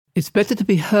It's better to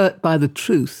be hurt by the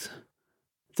truth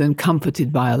than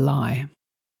comforted by a lie.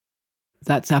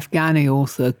 That's Afghani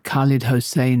author Khalid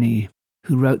Hosseini,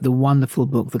 who wrote the wonderful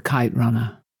book The Kite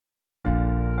Runner.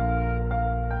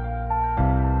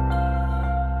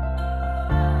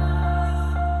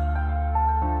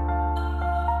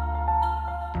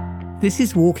 This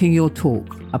is Walking Your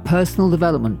Talk, a personal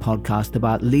development podcast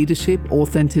about leadership,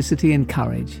 authenticity, and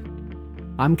courage.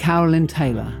 I'm Carolyn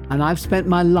Taylor, and I've spent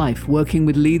my life working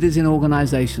with leaders in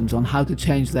organizations on how to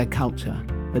change their culture.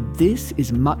 But this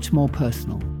is much more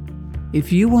personal.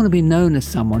 If you want to be known as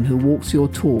someone who walks your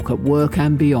talk at work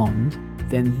and beyond,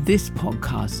 then this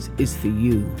podcast is for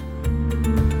you.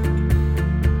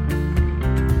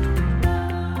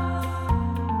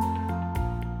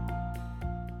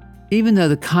 Even though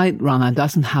The Kite Runner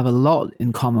doesn't have a lot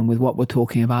in common with what we're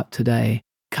talking about today,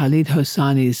 Khalid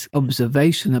Hosseini's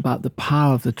observation about the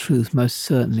power of the truth most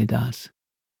certainly does.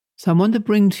 So I want to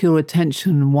bring to your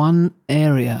attention one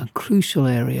area, crucial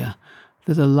area,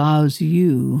 that allows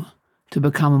you to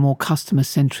become a more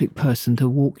customer-centric person, to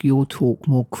walk your talk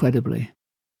more credibly.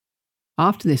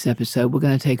 After this episode, we're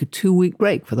going to take a 2-week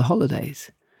break for the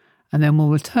holidays, and then we'll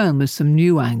return with some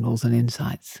new angles and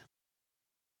insights.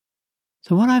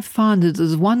 So what I've found is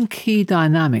there's one key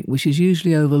dynamic which is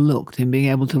usually overlooked in being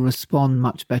able to respond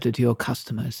much better to your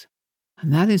customers.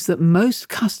 And that is that most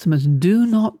customers do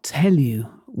not tell you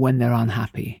when they're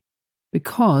unhappy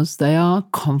because they are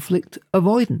conflict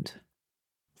avoidant.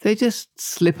 They just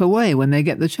slip away when they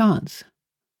get the chance.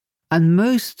 And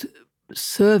most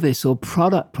service or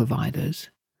product providers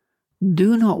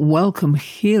do not welcome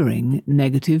hearing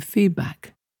negative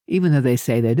feedback, even though they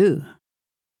say they do.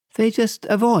 They just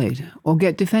avoid or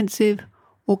get defensive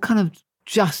or kind of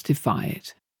justify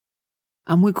it.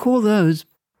 And we call those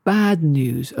bad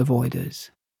news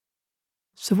avoiders.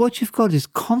 So what you've got is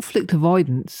conflict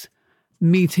avoidance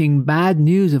meeting bad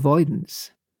news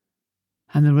avoidance.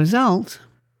 And the result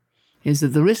is that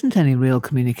there isn't any real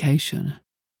communication,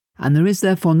 and there is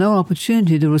therefore no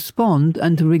opportunity to respond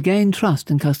and to regain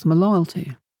trust and customer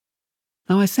loyalty.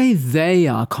 Now, I say they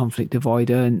are conflict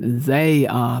avoider and they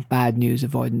are bad news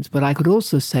avoidance, but I could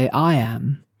also say I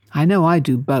am. I know I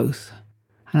do both,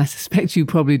 and I suspect you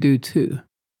probably do too.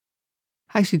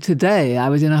 Actually, today I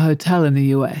was in a hotel in the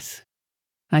US,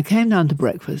 and I came down to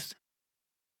breakfast.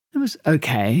 It was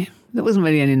okay. There wasn't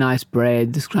really any nice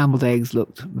bread. The scrambled eggs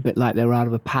looked a bit like they were out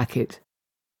of a packet.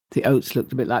 The oats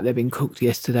looked a bit like they'd been cooked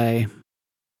yesterday.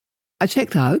 I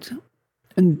checked out,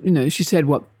 and, she said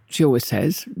what she always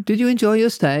says, "Did you enjoy your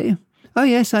stay?" "Oh,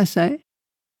 yes," I say.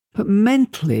 But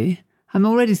mentally, I'm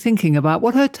already thinking about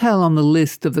what hotel on the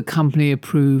list of the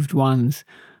company-approved ones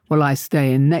will I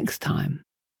stay in next time,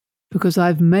 because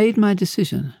I've made my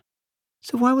decision.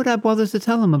 So why would I bother to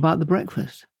tell them about the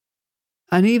breakfast?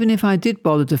 And even if I did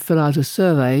bother to fill out a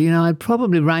survey, I'd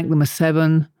probably rank them a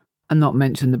 7 and not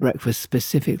mention the breakfast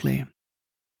specifically.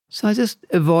 So I just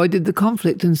avoided the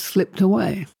conflict and slipped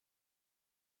away.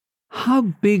 How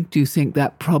big do you think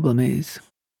that problem is?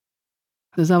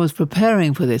 As I was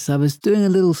preparing for this, I was doing a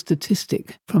little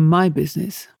statistic from my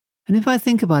business. And if I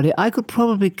think about it, I could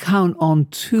probably count on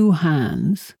 2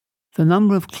 hands the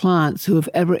number of clients who have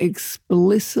ever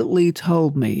explicitly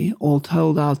told me or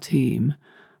told our team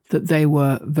that they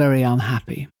were very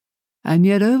unhappy. And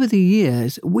yet over the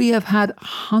years, we have had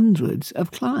hundreds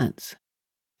of clients.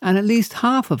 And at least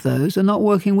half of those are not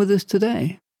working with us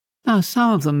today. Now,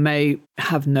 some of them may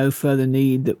have no further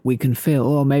need that we can fill,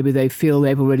 or maybe they feel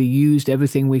they've already used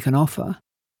everything we can offer.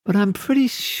 But I'm pretty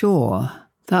sure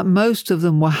that most of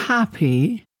them were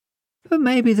happy, but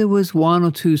maybe there was 1 or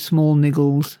 2 small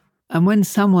niggles. And when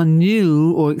someone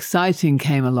new or exciting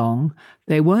came along,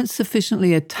 they weren't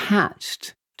sufficiently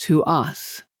attached to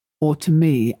us or to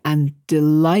me and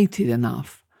delighted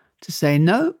enough to say,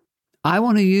 no, I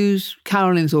want to use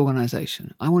Carolyn's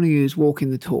organization. I want to use Walking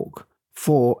the Talk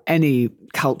for any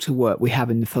culture work we have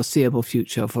in the foreseeable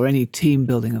future, for any team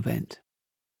building event.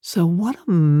 So what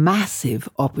a massive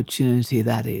opportunity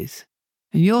that is.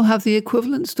 And you'll have the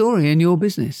equivalent story in your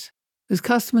business, because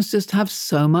customers just have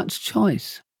so much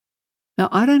choice. Now,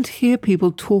 I don't hear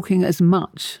people talking as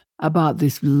much about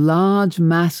this large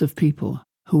mass of people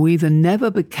who either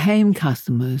never became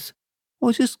customers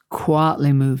or just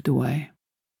quietly moved away.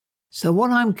 So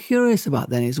what I'm curious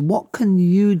about then is, what can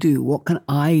you do? What can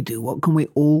I do? What can we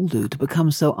all do to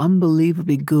become so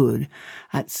unbelievably good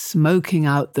at smoking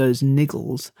out those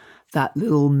niggles, that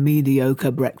little mediocre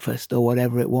breakfast or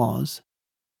whatever it was,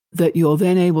 that you're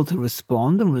then able to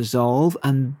respond and resolve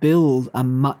and build a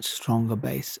much stronger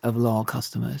base of loyal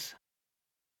customers?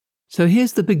 So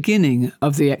here's the beginning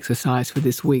of the exercise for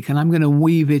this week, and I'm going to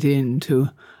weave it into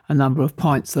a number of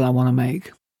points that I want to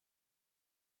make.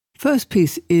 First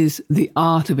piece is the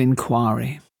art of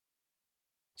inquiry.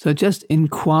 So just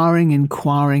inquiring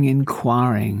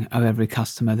of every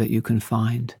customer that you can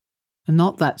find. And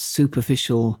not that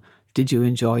superficial, did you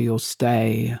enjoy your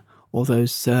stay, or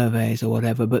those surveys or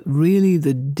whatever, but really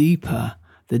the deeper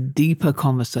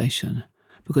conversation.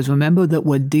 Because remember that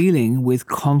we're dealing with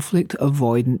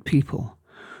conflict-avoidant people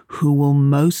who will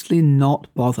mostly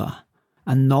not bother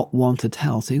and not want to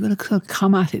tell. So you've got to sort of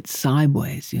come at it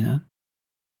sideways, you know.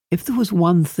 If there was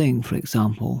one thing, for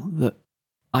example, that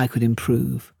I could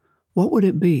improve, what would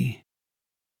it be?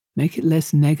 Make it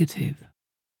less negative.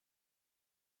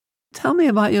 Tell me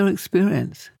about your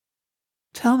experience.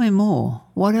 Tell me more.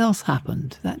 What else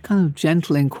happened? That kind of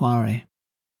gentle inquiry.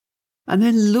 And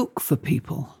then look for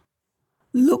people.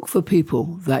 Look for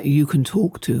people that you can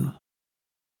talk to.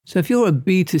 So if you're a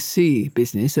B2C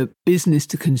business, a business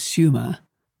to consumer,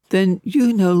 then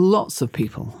you know lots of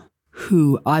people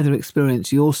who either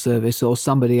experience your service or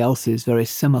somebody else's very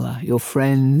similar, your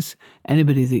friends,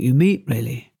 anybody that you meet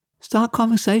really. Start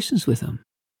conversations with them.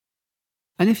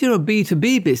 And if you're a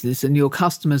B2B business and your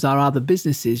customers are other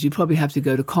businesses, you probably have to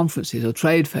go to conferences or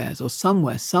trade fairs or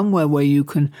somewhere where you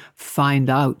can find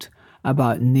out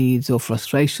about needs or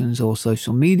frustrations, or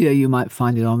social media, you might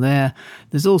find it on there.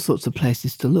 There's all sorts of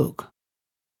places to look.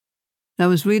 I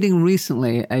was reading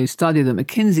recently a study that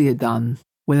McKinsey had done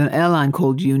with an airline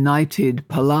called United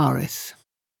Polaris.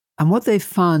 And what they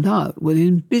found out was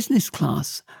in business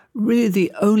class, really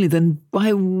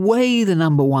by way the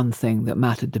number one thing that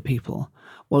mattered to people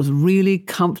was really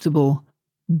comfortable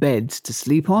beds to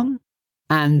sleep on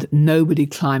and nobody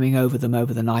climbing over them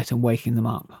over the night and waking them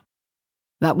up.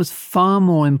 That was far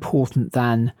more important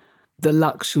than the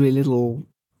luxury little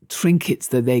trinkets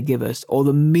that they give us or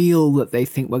the meal that they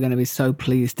think we're going to be so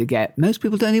pleased to get. Most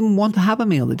people don't even want to have a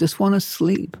meal. They just want to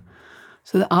sleep.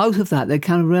 So out of that, they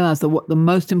kind of realized that what the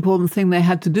most important thing they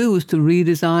had to do was to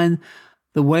redesign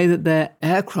the way that their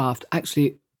aircraft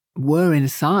actually were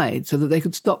inside so that they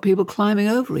could stop people climbing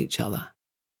over each other.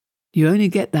 You only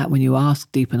get that when you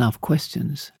ask deep enough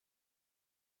questions.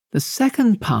 The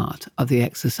second part of the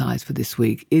exercise for this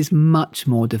week is much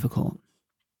more difficult,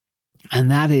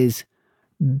 and that is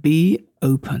be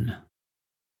open.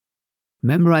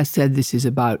 Remember I said this is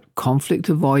about conflict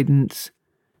avoidance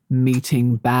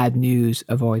meeting bad news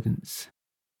avoidance.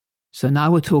 So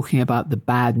now we're talking about the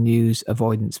bad news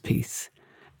avoidance piece.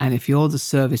 And if you're the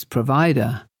service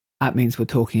provider, that means we're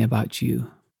talking about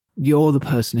you. You're the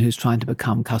person who's trying to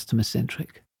become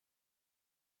customer-centric.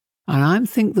 And I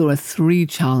think there are 3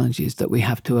 challenges that we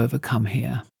have to overcome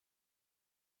here.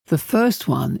 The first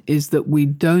one is that we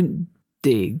don't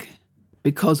dig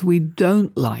because we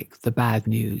don't like the bad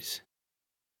news.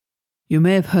 You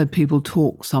may have heard people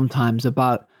talk sometimes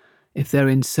about if they're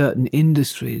in certain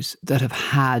industries that have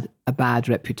had a bad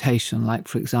reputation, like,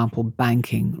 for example,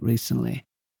 banking recently,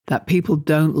 that people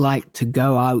don't like to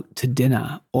go out to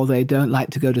dinner or they don't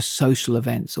like to go to social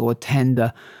events or attend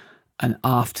an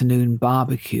afternoon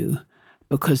barbecue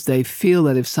because they feel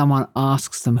that if someone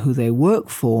asks them who they work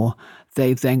for,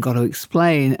 they've then got to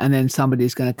explain and then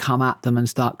somebody's going to come at them and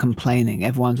start complaining.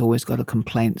 Everyone's always got a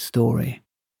complaint story.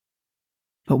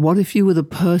 But what if you were the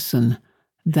person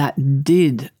that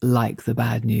did like the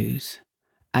bad news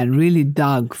and really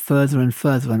dug further and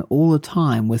further and all the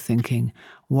time were thinking,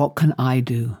 what can I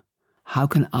do? How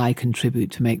can I contribute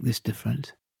to make this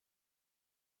different?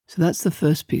 So that's the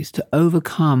first piece, to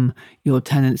overcome your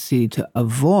tendency to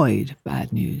avoid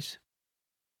bad news.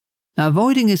 Now,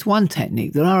 avoiding is one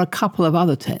technique. There are a couple of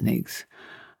other techniques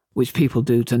which people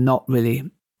do to not really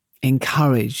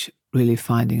encourage really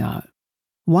finding out.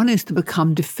 One is to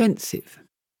become defensive.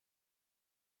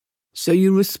 So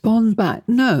you respond back,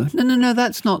 no,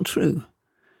 that's not true.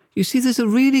 You see, there's a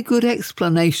really good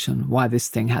explanation why this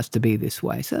thing has to be this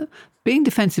way. So being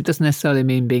defensive doesn't necessarily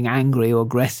mean being angry or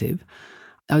aggressive.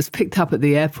 I was picked up at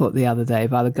the airport the other day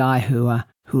by the guy who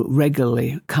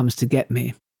regularly comes to get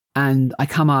me. And I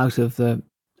come out of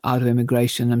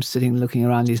immigration. I'm sitting looking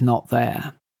around. He's not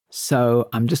there. So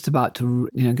I'm just about to,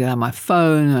 get out my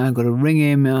phone. I've got to ring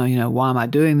him. Why am I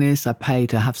doing this? I pay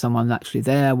to have someone actually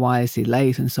there. Why is he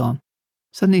late? And so on.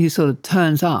 Suddenly he sort of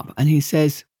turns up and he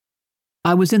says,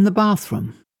 I was in the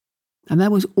bathroom. And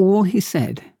that was all he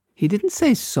said. He didn't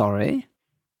say sorry.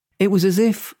 It was as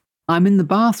if I'm in the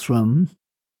bathroom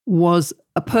was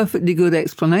a perfectly good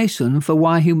explanation for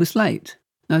why he was late.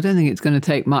 Now, I don't think it's going to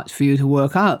take much for you to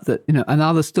work out that,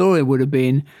 another story would have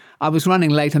been, I was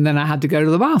running late and then I had to go to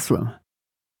the bathroom.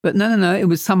 But no. It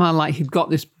was somehow like he'd got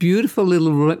this beautiful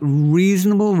little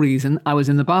reasonable reason. I was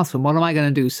in the bathroom. What am I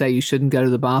going to do? Say you shouldn't go to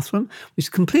the bathroom?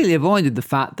 Which completely avoided the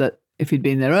fact that if he'd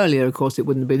been there earlier, of course, it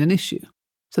wouldn't have been an issue.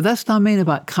 So that's what I mean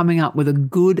about coming up with a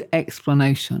good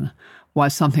explanation why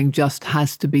something just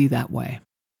has to be that way.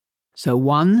 So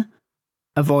 1,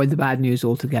 avoid the bad news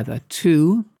altogether.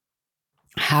 2,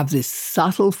 have this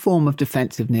subtle form of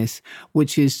defensiveness,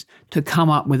 which is to come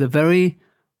up with a very,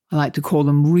 I like to call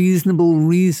them reasonable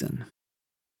reason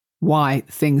why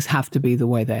things have to be the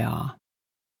way they are.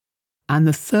 And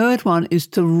the third one is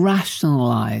to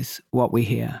rationalize what we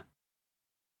hear.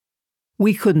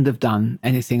 We couldn't have done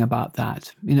anything about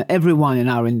that. Everyone in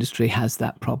our industry has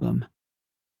that problem.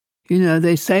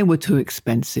 They say we're too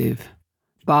expensive,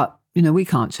 but, we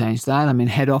can't change that. I mean,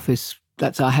 head office,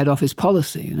 that's our head office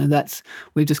policy.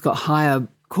 We've just got higher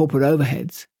corporate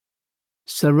overheads.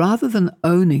 So rather than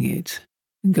owning it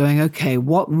and going, okay,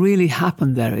 what really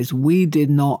happened there is we did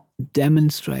not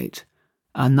demonstrate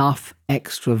enough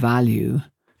extra value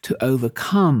to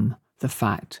overcome the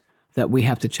fact that we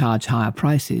have to charge higher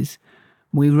prices,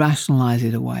 we rationalize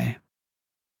it away.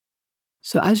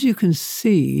 So as you can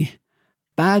see,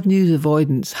 bad news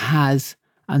avoidance has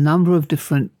a number of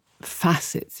different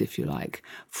facets, if you like,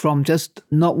 from just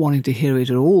not wanting to hear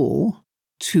it at all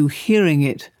to hearing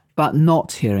it but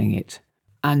not hearing it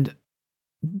and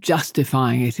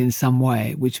justifying it in some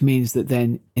way, which means that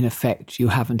then, in effect, you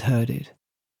haven't heard it.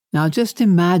 Now, just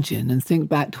imagine and think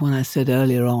back to when I said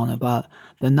earlier on about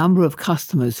the number of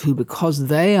customers who, because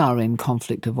they are in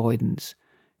conflict avoidance,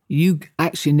 you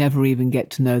actually never even get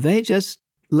to know. They just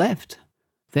left.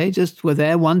 They just were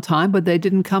there one time, but they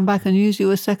didn't come back and use you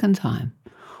a second time.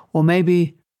 Or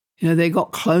maybe, they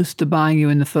got close to buying you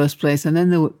in the first place, and then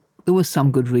there was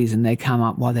some good reason they came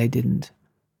up why they didn't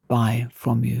buy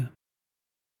from you.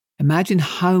 Imagine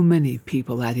how many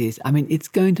people that is. I mean, it's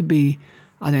going to be,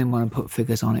 I don't want to put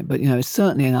figures on it, but,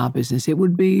 certainly in our business, it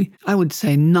would be, I would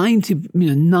say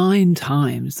 9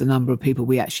 times the number of people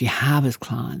we actually have as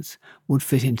clients would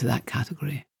fit into that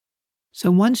category.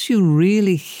 So once you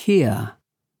really hear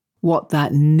what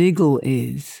that niggle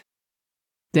is,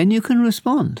 then you can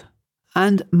respond.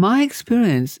 And my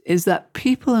experience is that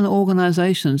people and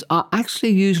organizations are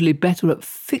actually usually better at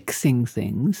fixing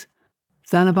things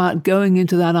than about going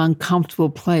into that uncomfortable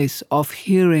place of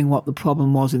hearing what the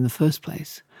problem was in the first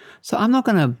place. So I'm not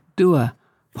going to do a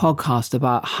podcast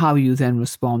about how you then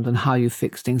respond and how you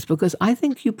fix things, because I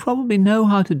think you probably know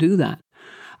how to do that.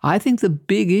 I think the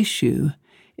big issue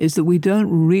is that we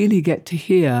don't really get to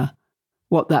hear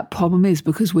what that problem is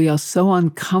because we are so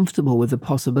uncomfortable with the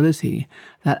possibility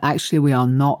that actually we are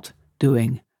not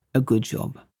doing a good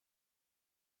job.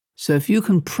 So if you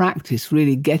can practice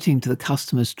really getting to the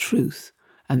customer's truth,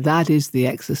 and that is the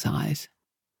exercise,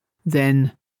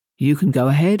 then you can go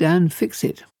ahead and fix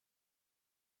it.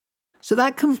 So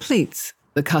that completes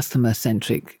the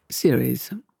customer-centric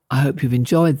series. I hope you've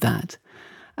enjoyed that.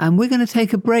 And we're going to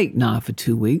take a break now for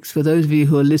 2 weeks. For those of you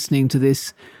who are listening to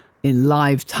this in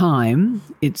live time,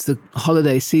 it's the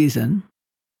holiday season.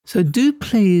 So do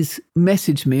please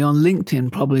message me on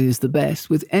LinkedIn, probably is the best,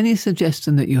 with any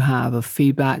suggestion that you have of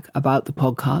feedback about the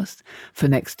podcast for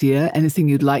next year, anything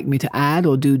you'd like me to add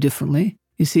or do differently.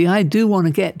 You see, I do want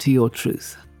to get to your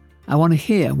truth. I want to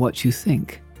hear what you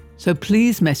think. So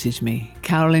please message me,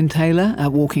 Carolyn Taylor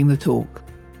at Walking the Talk.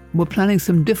 We're planning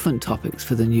some different topics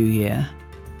for the new year,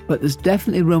 but there's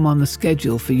definitely room on the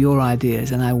schedule for your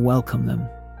ideas, and I welcome them.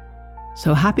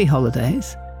 So happy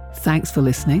holidays, thanks for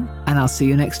listening, and I'll see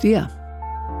you next year.